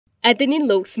Anthony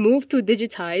Loke's move to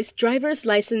digitize driver's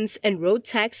license and road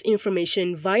tax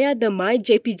information via the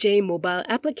MyJPJ mobile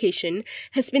application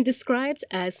has been described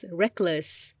as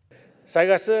reckless.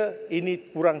 Saya rasa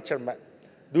ini kurang cermat.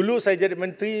 Dulu saya jadi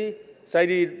menteri, saya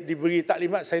diberi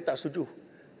taklimat, saya tak setuju.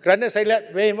 Kerana saya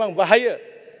lihat memang bahaya.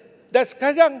 Dan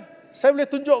sekarang saya boleh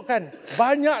tunjukkan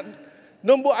banyak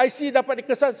nombor IC dapat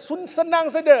dikesan. Senang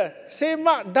saja.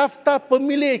 Semak daftar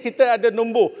pemilih kita ada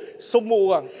nombor semua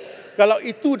orang. Kalau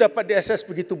itu dapat diakses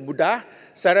begitu mudah,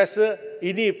 saya rasa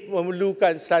ini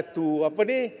memerlukan satu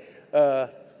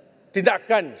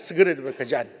tindakan segera daripada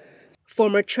kerajaan.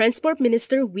 Former Transport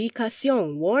Minister Wee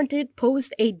Ka-seong warned it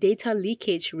posed a data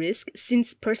leakage risk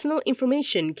since personal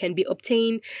information can be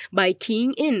obtained by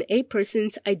keying in a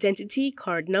person's identity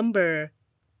card number.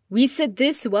 Wee said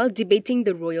this while debating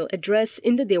the royal address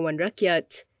in the Dewan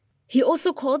Rakyat. He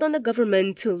also called on the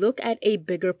government to look at a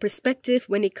bigger perspective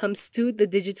when it comes to the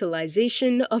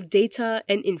digitalization of data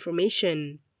and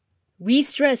information. We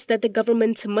stressed that the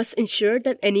government must ensure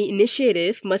that any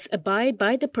initiative must abide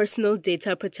by the Personal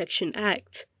Data Protection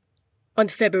Act. On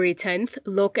February 10th,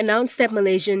 Loke announced that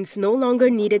Malaysians no longer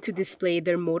needed to display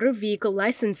their motor vehicle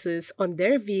licenses on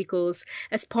their vehicles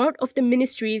as part of the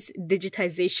ministry's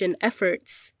digitization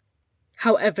efforts.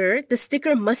 However, the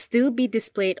sticker must still be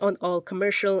displayed on all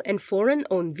commercial and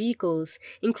foreign-owned vehicles,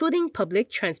 including public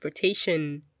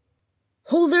transportation.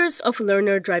 Holders of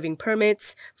learner driving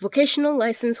permits, vocational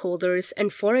license holders, and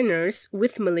foreigners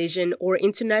with Malaysian or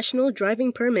international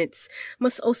driving permits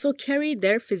must also carry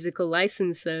their physical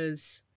licenses.